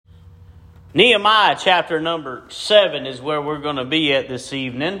Nehemiah chapter number 7 is where we're going to be at this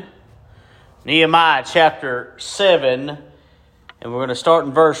evening. Nehemiah chapter 7, and we're going to start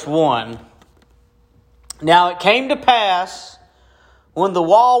in verse 1. Now it came to pass, when the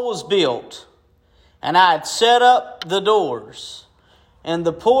wall was built, and I had set up the doors, and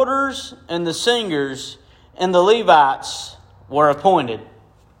the porters and the singers and the Levites were appointed,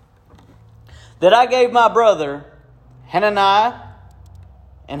 that I gave my brother Hananiah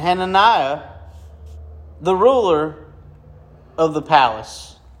and Hananiah, the ruler of the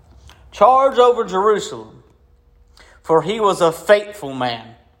palace, charge over Jerusalem, for he was a faithful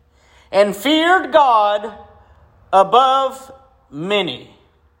man, and feared God above many.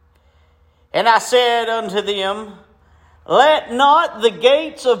 And I said unto them, let not the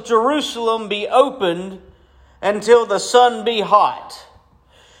gates of Jerusalem be opened until the sun be hot.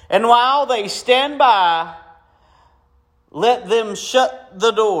 And while they stand by, let them shut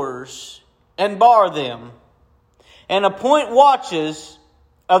the doors and bar them, and appoint watches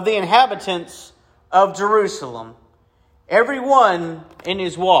of the inhabitants of Jerusalem, every one in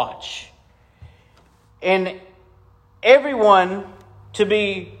his watch, and everyone to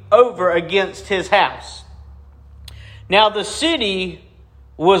be over against his house. Now the city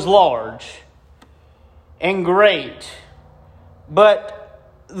was large and great, but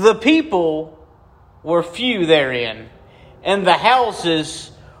the people were few therein, and the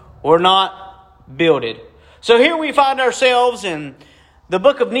houses were not builded. So here we find ourselves in the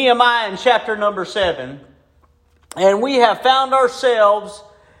book of Nehemiah in chapter number 7. And we have found ourselves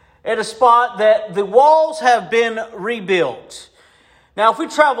at a spot that the walls have been rebuilt. Now if we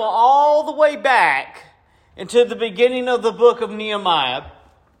travel all the way back into the beginning of the book of Nehemiah,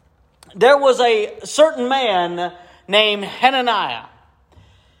 there was a certain man named Hananiah.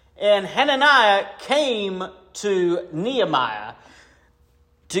 And Hananiah came to Nehemiah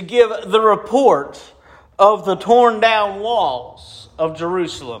to give the report of the torn down walls of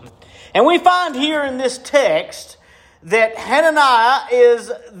Jerusalem. And we find here in this text that Hananiah is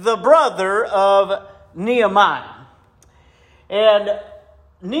the brother of Nehemiah. And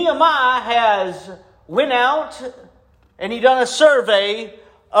Nehemiah has went out and he done a survey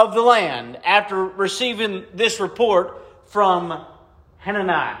of the land after receiving this report from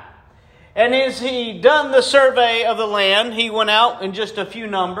Hananiah. And as he done the survey of the land, he went out in just a few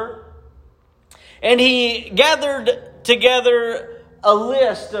number. And he gathered together a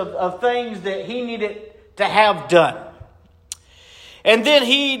list of things that he needed to have done. And then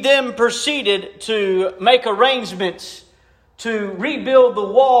he proceeded to make arrangements to rebuild the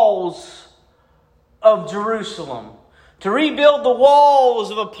walls of Jerusalem. To rebuild the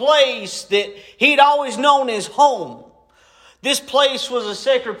walls of a place that he'd always known as home. This place was a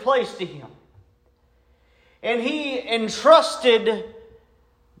sacred place to him. And he entrusted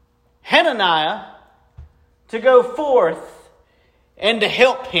Hananiah to go forth and to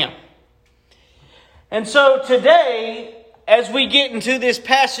help him. And so today, as we get into this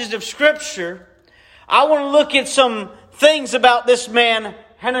passage of Scripture, I want to look at some things about this man,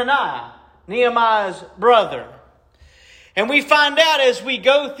 Hananiah, Nehemiah's brother. And we find out as we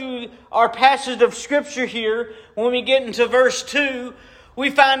go through our passage of Scripture here, when we get into verse 2, we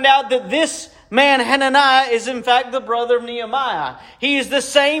find out that this man Hananiah is in fact the brother of Nehemiah. He is the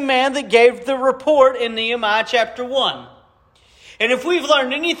same man that gave the report in Nehemiah chapter 1. And if we've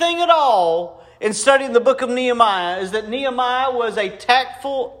learned anything at all in studying the book of Nehemiah, is that Nehemiah was a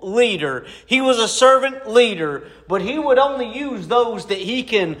tactful leader. He was a servant leader, but he would only use those that he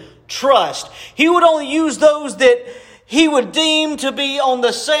can trust. He would only use those that he would deem to be on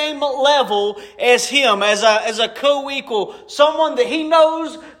the same level as him, as a co-equal. Someone that he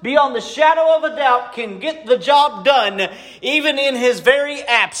knows beyond the shadow of a doubt can get the job done, even in his very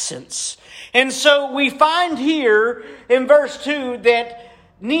absence. And so we find here in verse 2 that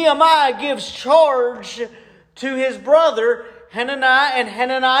Nehemiah gives charge to his brother Hananiah and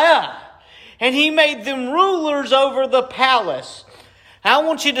Hananiah. And he made them rulers over the palace. I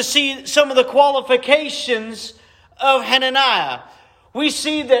want you to see some of the qualifications of Hananiah. We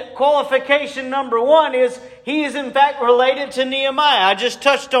see that qualification number 1 is he is in fact related to Nehemiah. I just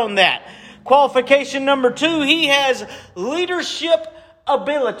touched on that. Qualification number 2, he has leadership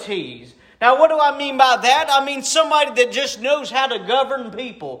abilities. Now, what do I mean by that? I mean somebody that just knows how to govern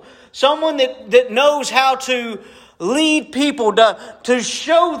people. Someone that knows how to lead people, to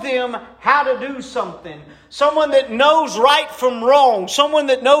show them how to do something. Someone that knows right from wrong. Someone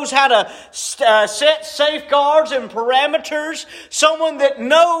that knows how to set safeguards and parameters. Someone that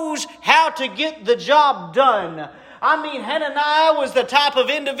knows how to get the job done. I mean, Hananiah was the type of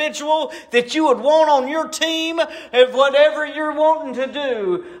individual that you would want on your team of whatever you're wanting to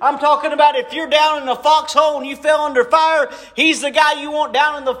do. I'm talking about if you're down in the foxhole and you fell under fire, he's the guy you want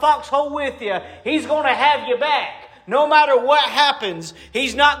down in the foxhole with you. He's going to have you back. No matter what happens,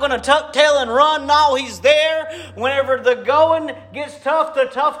 he's not going to tuck tail and run. No, he's there. Whenever the going gets tough, the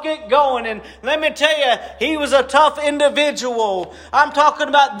tough get going. And let me tell you, he was a tough individual. I'm talking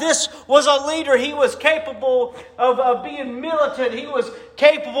about this was a leader. He was capable of being militant. He was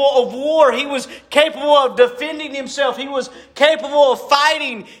capable of war. He was capable of defending himself. He was capable of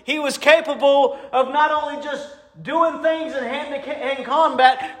fighting. He was capable of not only just doing things in hand-to-hand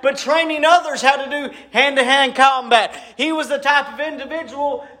combat, but training others how to do hand-to-hand combat. He was the type of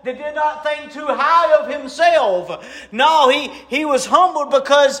individual that did not think too high of himself. No, he was humbled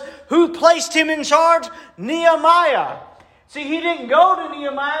because who placed him in charge? Nehemiah. See, he didn't go to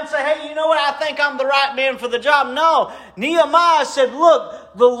Nehemiah and say, hey, you know what, I think I'm the right man for the job. No, Nehemiah said,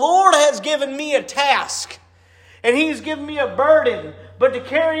 look, the Lord has given me a task, and He's given me a burden. But to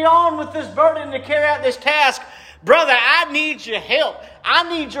carry on with this burden, to carry out this task, brother, I need your help. I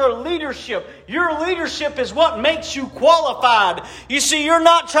need your leadership. Your leadership is what makes you qualified. You see, you're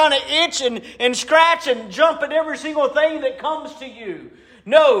not trying to itch and scratch and jump at every single thing that comes to you.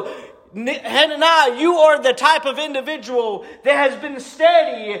 No, Hananiah, you are the type of individual that has been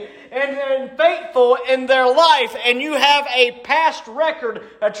steady and faithful in their life, and you have a past record,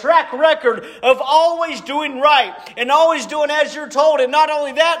 a track record of always doing right and always doing as you're told. And not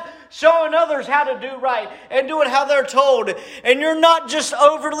only that, showing others how to do right and doing how they're told. And you're not just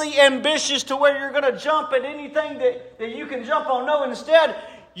overly ambitious to where you're going to jump at anything that you can jump on. No, instead,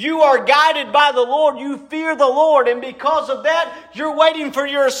 you are guided by the Lord. You fear the Lord. And because of that, you're waiting for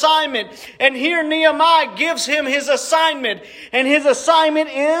your assignment. And here Nehemiah gives him his assignment. And his assignment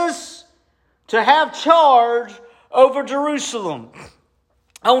is to have charge over Jerusalem.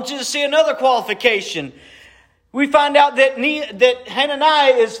 I want you to see another qualification. We find out that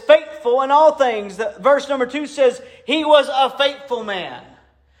Hananiah is faithful in all things. Verse number 2 says, he was a faithful man.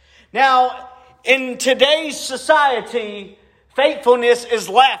 Now, in today's society, faithfulness is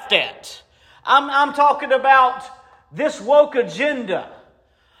laughed at. I'm talking about this woke agenda.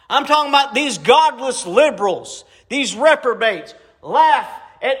 I'm talking about these godless liberals, these reprobates, laugh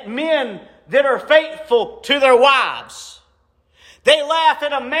at men that are faithful to their wives. They laugh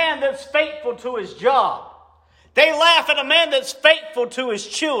at a man that's faithful to his job. They laugh at a man that's faithful to his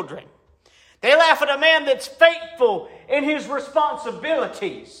children. They laugh at a man that's faithful in his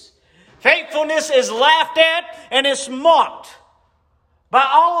responsibilities. Faithfulness is laughed at and is mocked by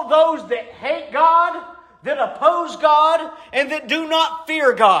all of those that hate God, that oppose God, and that do not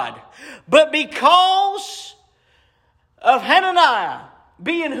fear God. But because of Hananiah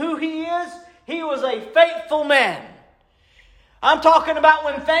being who he is, he was a faithful man. I'm talking about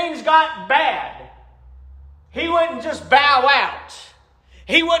when things got bad. He wouldn't just bow out.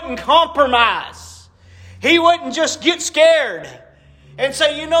 He wouldn't compromise. He wouldn't just get scared and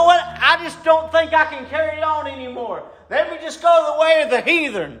say, you know what, I just don't think I can carry on anymore. Let me just go the way of the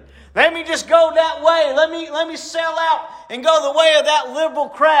heathen. Let me just go that way. Let me sell out and go the way of that liberal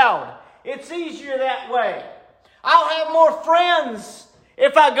crowd. It's easier that way. I'll have more friends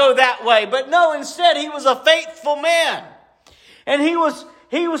if I go that way. But no, instead he was a faithful man. And he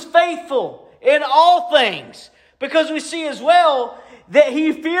was faithful in all things, because we see as well that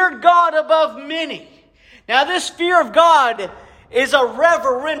he feared God above many. Now, this fear of God is a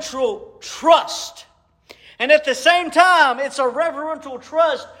reverential trust. And at the same time, it's a reverential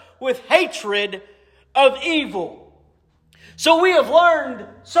trust with hatred of evil. So we have learned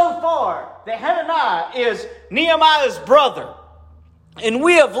so far that Hananiah is Nehemiah's brother. And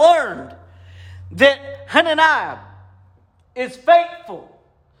we have learned that Hananiah is faithful.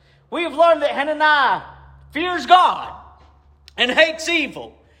 We have learned that Hananiah fears God and hates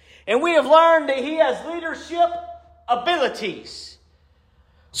evil. And we have learned that he has leadership abilities.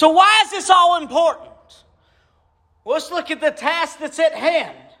 So why is this all important? Well, let's look at the task that's at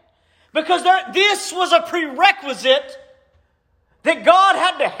hand. Because this was a prerequisite that God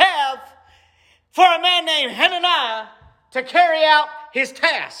had to have for a man named Hananiah to carry out his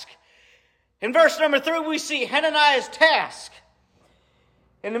task. In verse number 3, we see Hananiah's task.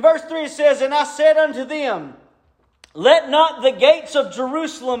 And in verse 3 it says, and I said unto them, let not the gates of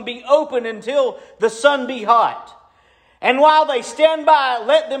Jerusalem be open until the sun be hot. And while they stand by,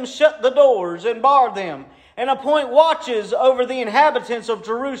 let them shut the doors and bar them, and appoint watches over the inhabitants of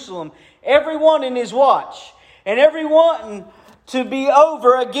Jerusalem, every one in his watch, and every one to be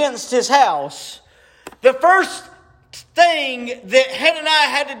over against his house. The first thing that Hananiah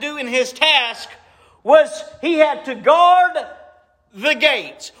had to do in his task was he had to guard the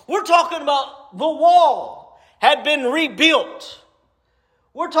gates. We're talking about the wall had been rebuilt.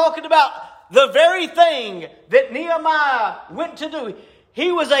 We're talking about the very thing that Nehemiah went to do.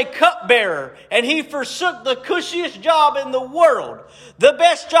 He was a cupbearer, and he forsook the cushiest job in the world, the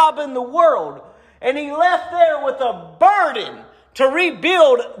best job in the world, and he left there with a burden to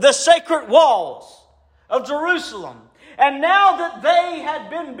rebuild the sacred walls of Jerusalem. And now that they had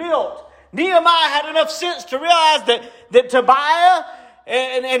been built, Nehemiah had enough sense to realize that Tobiah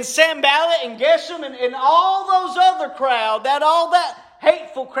and Sanballat and Geshem and all those other crowd, all that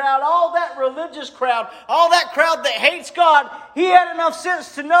hateful crowd, all that religious crowd, all that crowd that hates God, he had enough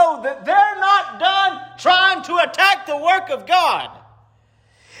sense to know that they're not done trying to attack the work of God.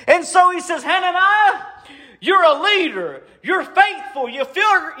 And so he says, Hananiah, you're a leader. You're faithful. You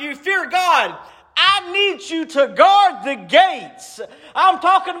fear God. I need you to guard the gates. I'm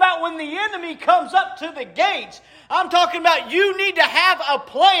talking about when the enemy comes up to the gates. I'm talking about you need to have a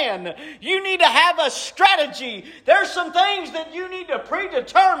plan. You need to have a strategy. There's some things that you need to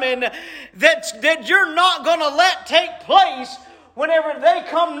predetermine that you're not going to let take place whenever they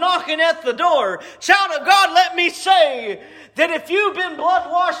come knocking at the door. Child of God, let me say that if you've been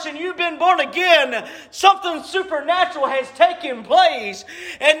blood washed and you've been born again, something supernatural has taken place,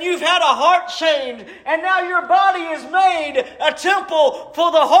 and you've had a heart change, and now your body is made a temple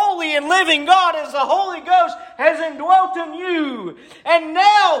for the holy and living God as the Holy Ghost has indwelt in you. And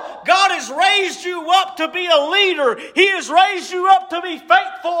now God has raised you up to be a leader. He has raised you up to be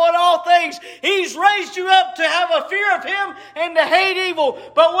faithful in all things. He's raised you up to have a fear of Him and to hate evil.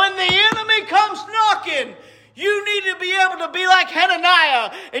 But when the enemy comes knocking, you need to be able to be like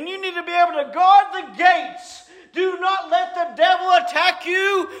Hananiah, and you need to be able to guard the gates. Do not let the devil attack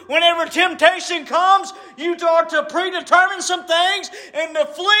you whenever temptation comes. You are to predetermine some things and to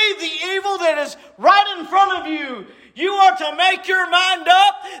flee the evil that is right in front of you. You are to make your mind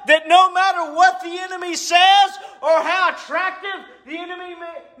up that no matter what the enemy says or how attractive the enemy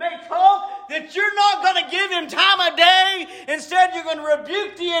may talk, that you're not going to give him time of day. Instead, you're going to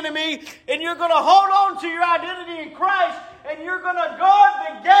rebuke the enemy, and you're going to hold on to your identity in Christ, and you're going to guard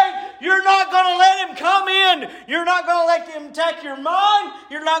the gate. You're not going to let him come in. You're not going to let him attack your mind.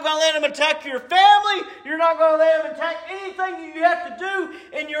 You're not going to let him attack your family. You're not going to let him attack anything you have to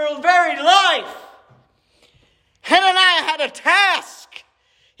do in your very life. Hananiah had a task.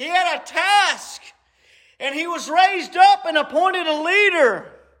 He had a task. And he was raised up and appointed a leader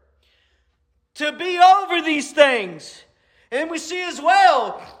to be over these things. And we see as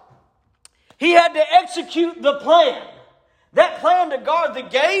well, he had to execute the plan. That plan to guard the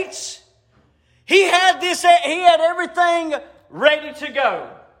gates, he had everything ready to go.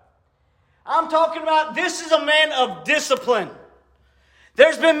 I'm talking about this is a man of discipline.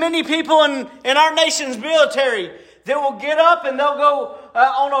 There's been many people in our nation's military that will get up and they'll go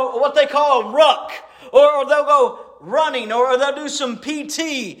on what they call a ruck, or they'll go running, or they'll do some PT.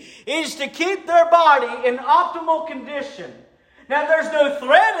 It is to keep their body in optimal condition. Now, there's no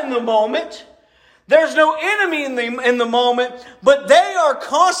threat in the moment. There's no enemy in the moment, but they are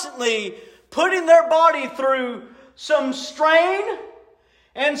constantly putting their body through some strain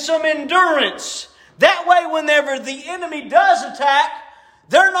and some endurance. That way, whenever the enemy does attack,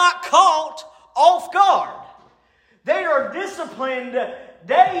 they're not caught off guard. They are disciplined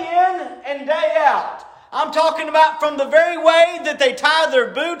day in and day out. I'm talking about from the very way that they tie their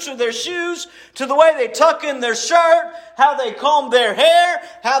boots or their shoes to the way they tuck in their shirt, how they comb their hair,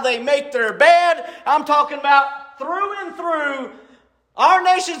 how they make their bed. I'm talking about through and through. Our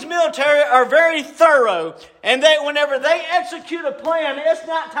nation's military are very thorough, and whenever they execute a plan, it's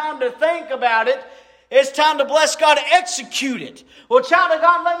not time to think about it. It's time to bless God to execute it. Well, child of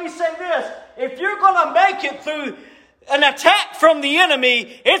God, let me say this. If you're going to make it through an attack from the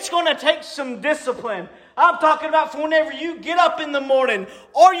enemy, it's going to take some discipline. I'm talking about whenever you get up in the morning,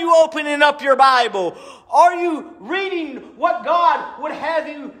 are you opening up your Bible? Are you reading what God would have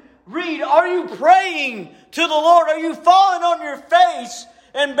you read? Are you praying to the Lord? Are you falling on your face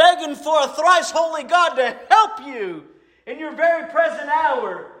and begging for a thrice holy God to help you in your very present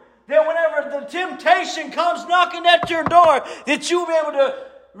hour? That whenever the temptation comes knocking at your door, that you'll be able to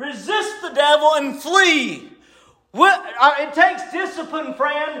resist the devil and flee. It takes discipline,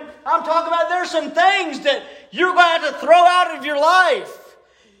 friend. I'm talking about there's some things that you're going to have to throw out of your life.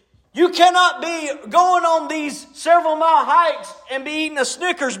 You cannot be going on these several mile hikes and be eating a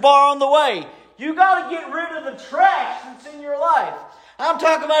Snickers bar on the way. You got to get rid of the trash that's in your life. I'm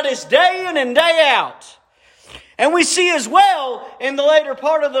talking about this day in and day out. And we see as well in the later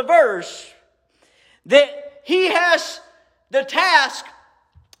part of the verse that he has the task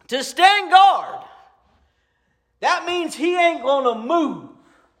to stand guard. that means he ain't going to move.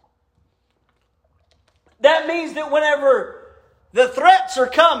 That means that whenever the threats are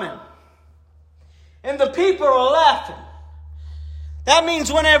coming and the people are laughing, that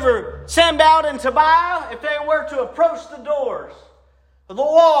means whenever Sanballat and Tobiah, if they were to approach the doors of the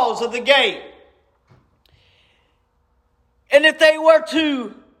walls of the gate, and if they were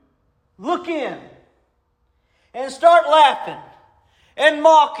to look in and start laughing and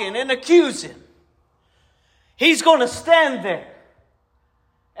mocking and accusing, he's going to stand there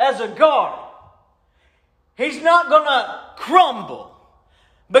as a guard. He's not going to crumble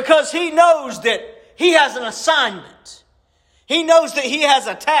because he knows that he has an assignment. He knows that he has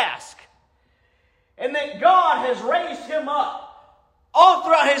a task. And that God has raised him up all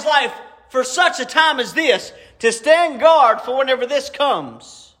throughout his life for such a time as this to stand guard for whenever this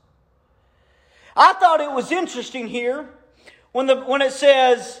comes. I thought it was interesting here when it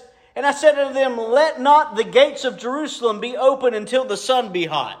says, and I said unto them, let not the gates of Jerusalem be open until the sun be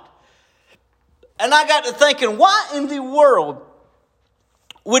hot. And I got to thinking, why in the world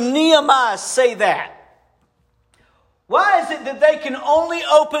would Nehemiah say that? Why is it that they can only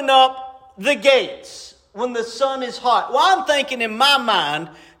open up the gates when the sun is hot? Well, I'm thinking in my mind,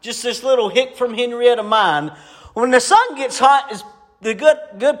 just this little hick from Henrietta mind, when the sun gets hot, is the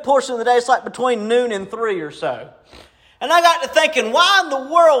good portion of the day, it's like between noon and 3 or so. And I got to thinking, why in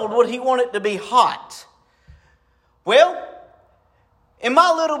the world would he want it to be hot? Well, in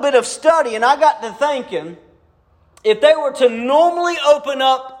my little bit of studying, I got to thinking, if they were to normally open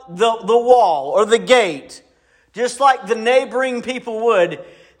up the wall or the gate, just like the neighboring people would,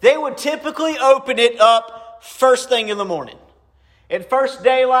 they would typically open it up first thing in the morning. At first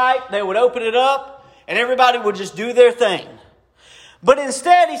daylight, they would open it up and everybody would just do their thing. But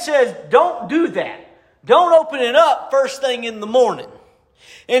instead, he says, don't do that. Don't open it up first thing in the morning.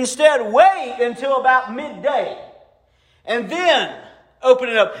 Instead, wait until about midday and then open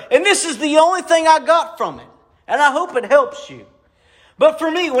it up. And this is the only thing I got from it. And I hope it helps you. But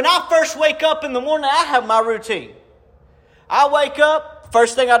for me, when I first wake up in the morning, I have my routine. I wake up,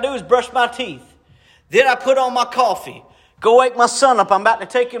 first thing I do is brush my teeth. Then I put on my coffee. Go wake my son up. I'm about to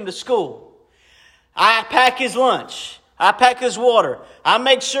take him to school. I pack his lunch. I pack his water. I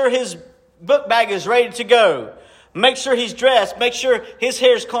make sure his book bag is ready to go. Make sure he's dressed. Make sure his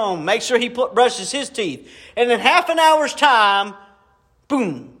hair's combed. Make sure he brushes his teeth. And in half an hour's time,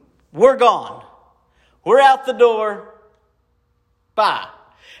 boom, we're gone. We're out the door. Bye.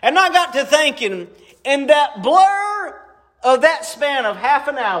 And I got to thinking, in that blur of that span of half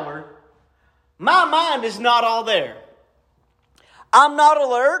an hour, my mind is not all there. I'm not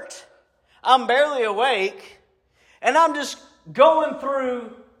alert. I'm barely awake. And I'm just going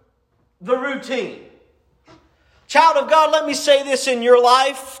through the routine. Child of God, let me say this in your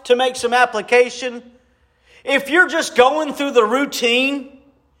life to make some application. If you're just going through the routine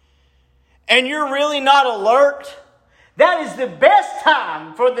and you're really not alert, that is the best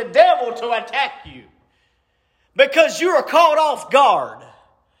time for the devil to attack you because you are caught off guard.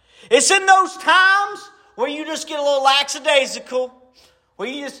 It's in those times where you just get a little lackadaisical, where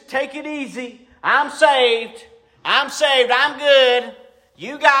you just take it easy. I'm saved. I'm good.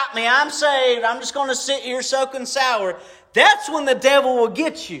 You got me. I'm saved. I'm just going to sit here soaking sour. That's when the devil will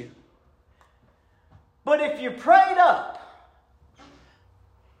get you. But if you're prayed up,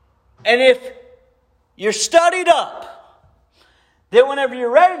 and if you're studied up, then whenever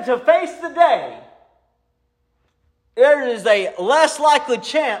you're ready to face the day, there is a less likely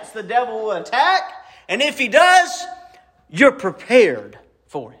chance the devil will attack. And if he does, you're prepared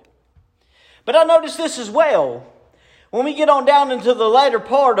for it. But I notice this as well. When we get on down into the later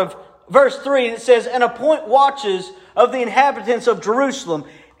part of verse 3, it says, and appoint watches of the inhabitants of Jerusalem,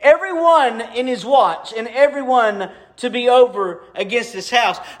 everyone in his watch, and everyone to be over against his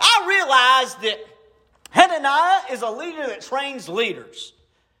house. I realize that Hananiah is a leader that trains leaders.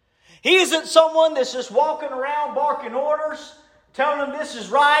 He isn't someone that's just walking around barking orders, telling them this is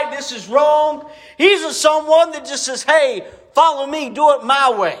right, this is wrong. He's someone that just says, hey, follow me, do it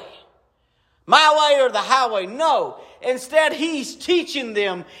my way. My way or the highway. No. Instead, he's teaching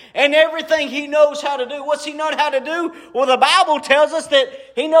them and everything he knows how to do. What's he know how to do? Well, the Bible tells us that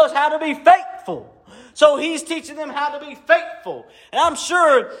he knows how to be faithful. So he's teaching them how to be faithful. And I'm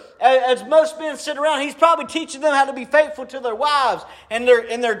sure, as most men sit around, he's probably teaching them how to be faithful to their wives and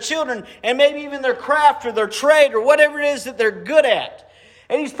their children and maybe even their craft or their trade or whatever it is that they're good at.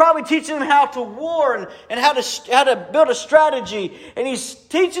 And he's probably teaching them how to war and how to build a strategy. And he's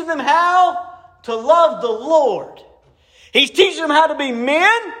teaching them how to love the Lord. He's teaching them how to be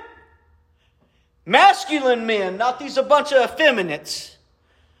men, masculine men, not these a bunch of effeminates.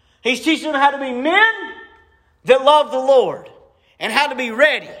 He's teaching them how to be men that love the Lord and how to be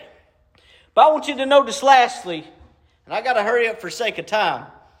ready. But I want you to notice lastly, and I got to hurry up for sake of time.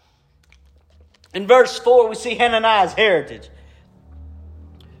 In verse 4, we see Hananiah's heritage.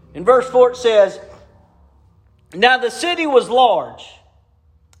 In verse 4 it says, "Now the city was large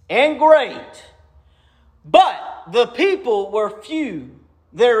and great, but the people were few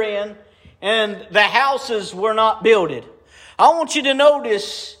therein, and the houses were not builded." I want you to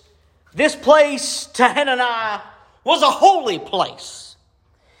notice this place to Hananiah was a holy place.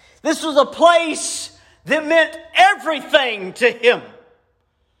 This was a place that meant everything to him.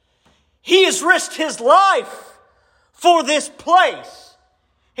 He has risked his life for this place.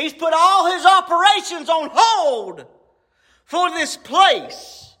 He's put all his operations on hold for this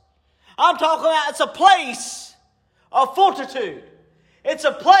place. I'm talking about it's a place of fortitude. It's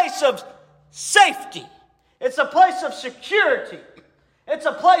a place of safety. It's a place of security. It's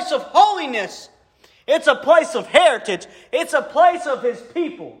a place of holiness. It's a place of heritage. It's a place of his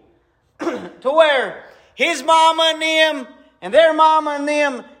people. To where his mama and them, and their mama and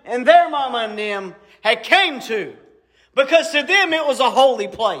them, and their mama and them had came to. Because to them it was a holy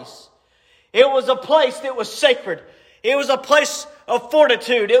place. It was a place that was sacred. It was a place of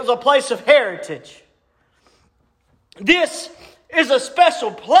fortitude. It was a place of heritage. This is a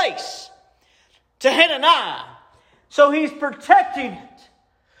special place to Hananiah. So he's protecting it.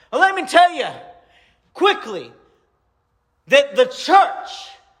 Well, let me tell you quickly that the church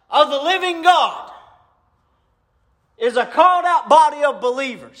of the living God is a called out body of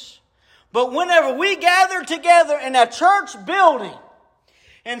believers. But whenever we gather together in a church building,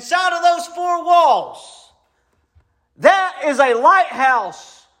 inside of those four walls, that is a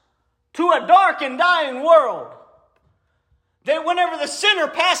lighthouse to a dark and dying world. That whenever the sinner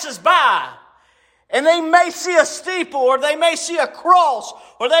passes by, and they may see a steeple, or they may see a cross,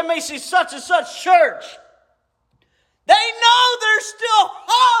 or they may see such and such church, they know there's still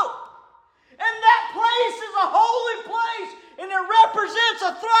hope. And that place is a holy place, and it represents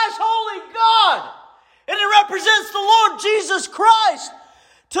a thrice holy God. And it represents the Lord Jesus Christ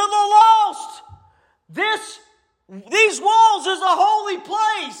to the lost. These walls is a holy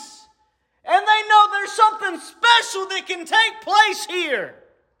place. And they know there's something special that can take place here.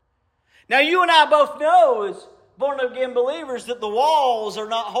 Now you and I both know as born again believers that the walls are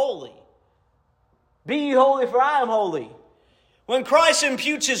not holy. Be ye holy, for I am holy. When Christ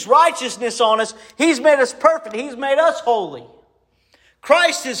imputes His righteousness on us, He's made us perfect. He's made us holy.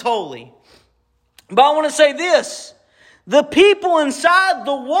 Christ is holy. But I want to say this. The people inside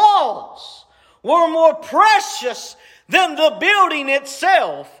the walls were more precious than the building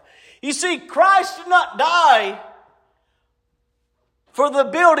itself. You see, Christ did not die for the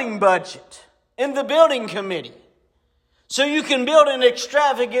building budget and the building committee, so you can build an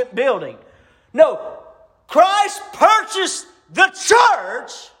extravagant building. No, Christ purchased the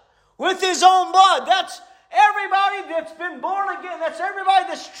church with His own blood. That's everybody that's been born again. That's everybody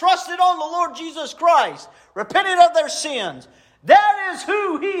that's trusted on the Lord Jesus Christ, repented of their sins. That is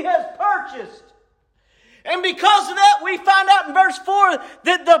who He has purchased. And because of that, we find out in verse 4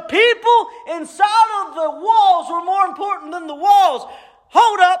 that the people inside of the walls were more important than the walls.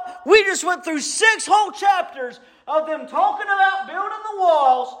 Hold up, we just went through 6 whole chapters of them talking about building the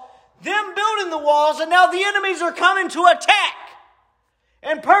walls, them building the walls, and now the enemies are coming to attack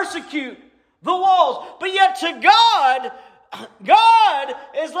and persecute the walls. But yet to God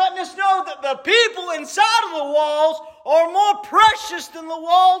is letting us know that the people inside of the walls are more precious than the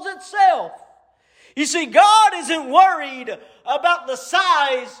walls itself. You see, God isn't worried about the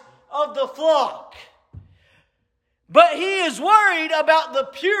size of the flock, but He is worried about the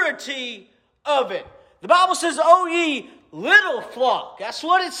purity of it. The Bible says, "O ye little flock." That's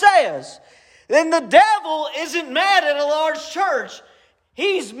what it says. Then the devil isn't mad at a large church.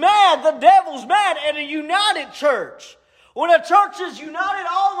 He's mad, the devil's mad at a united church. When a church is united,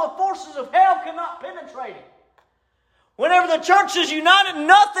 all the forces of hell cannot penetrate it. Whenever the church is united,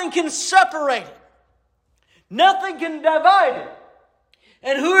 nothing can separate it. Nothing can divide it.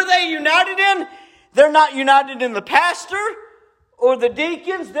 And who are they united in? They're not united in the pastor or the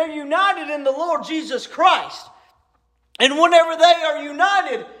deacons. They're united in the Lord Jesus Christ. And whenever they are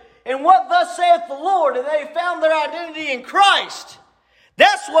united in what thus saith the Lord, and they found their identity in Christ,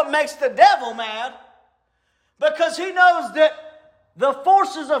 that's what makes the devil mad. Because he knows that the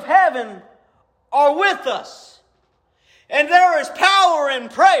forces of heaven are with us. And there is power in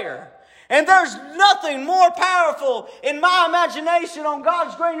prayer. And there's nothing more powerful in my imagination on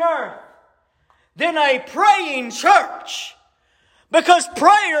God's green earth than a praying church. Because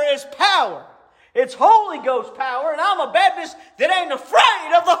prayer is power. It's Holy Ghost power. And I'm a Baptist that ain't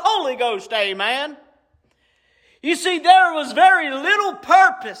afraid of the Holy Ghost, amen. You see, there was very little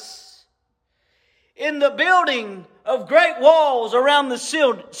purpose in the building of great walls around the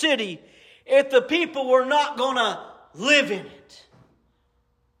city if the people were not going to live in it.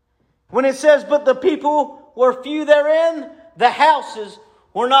 When it says, but the people were few therein, the houses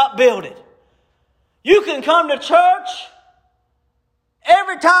were not builded. You can come to church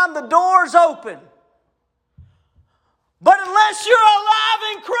every time the door's open. But unless you're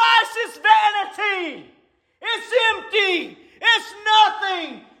alive in Christ, it's vanity. It's empty. It's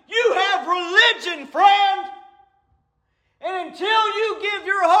nothing. You have religion, friend. And until you give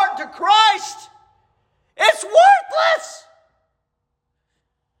your heart to Christ, it's worthless.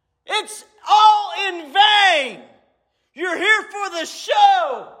 It's all in vain. You're here for the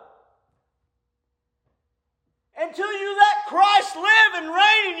show. Until you let Christ live and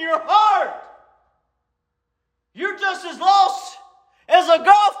reign in your heart, you're just as lost as a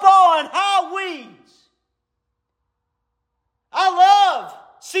golf ball in high weeds. I love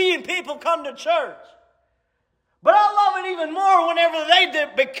seeing people come to church. But I love it even more whenever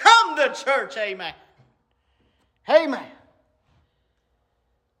they become the church. Amen. Amen.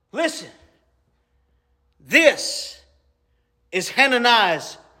 Listen. This is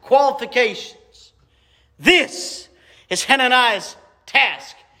Hananiah's qualifications. This is Hananiah's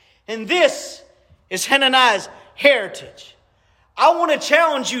task. And this is Hananiah's heritage. I want to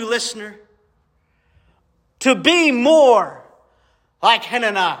challenge you, listener, to be more like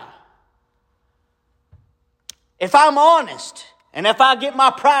Hananiah. If I'm honest, and if I get my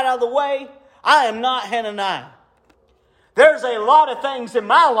pride out of the way, I am not Hananiah. There's a lot of things in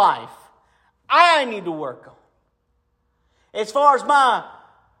my life I need to work on. As far as my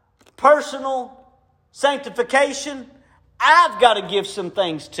personal sanctification, I've got to give some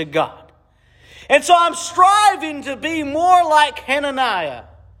things to God. And so I'm striving to be more like Hananiah,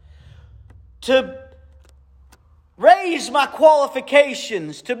 to raise my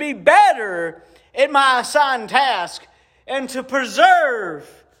qualifications, to be better at my assigned task, and to preserve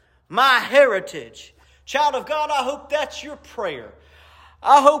my heritage. Child of God, I hope that's your prayer.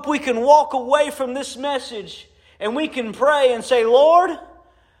 I hope we can walk away from this message and we can pray and say, Lord,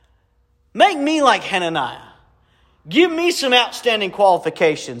 make me like Hananiah. Give me some outstanding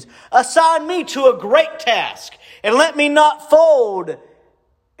qualifications. Assign me to a great task. And let me not fold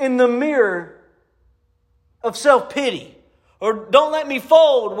in the mirror of self-pity. Or don't let me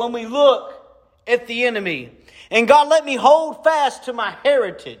fold when we look at the enemy. And God, let me hold fast to my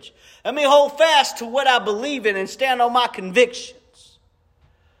heritage. Let me hold fast to what I believe in and stand on my convictions.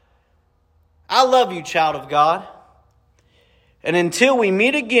 I love you, child of God. And until we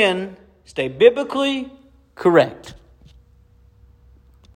meet again, stay biblically correct.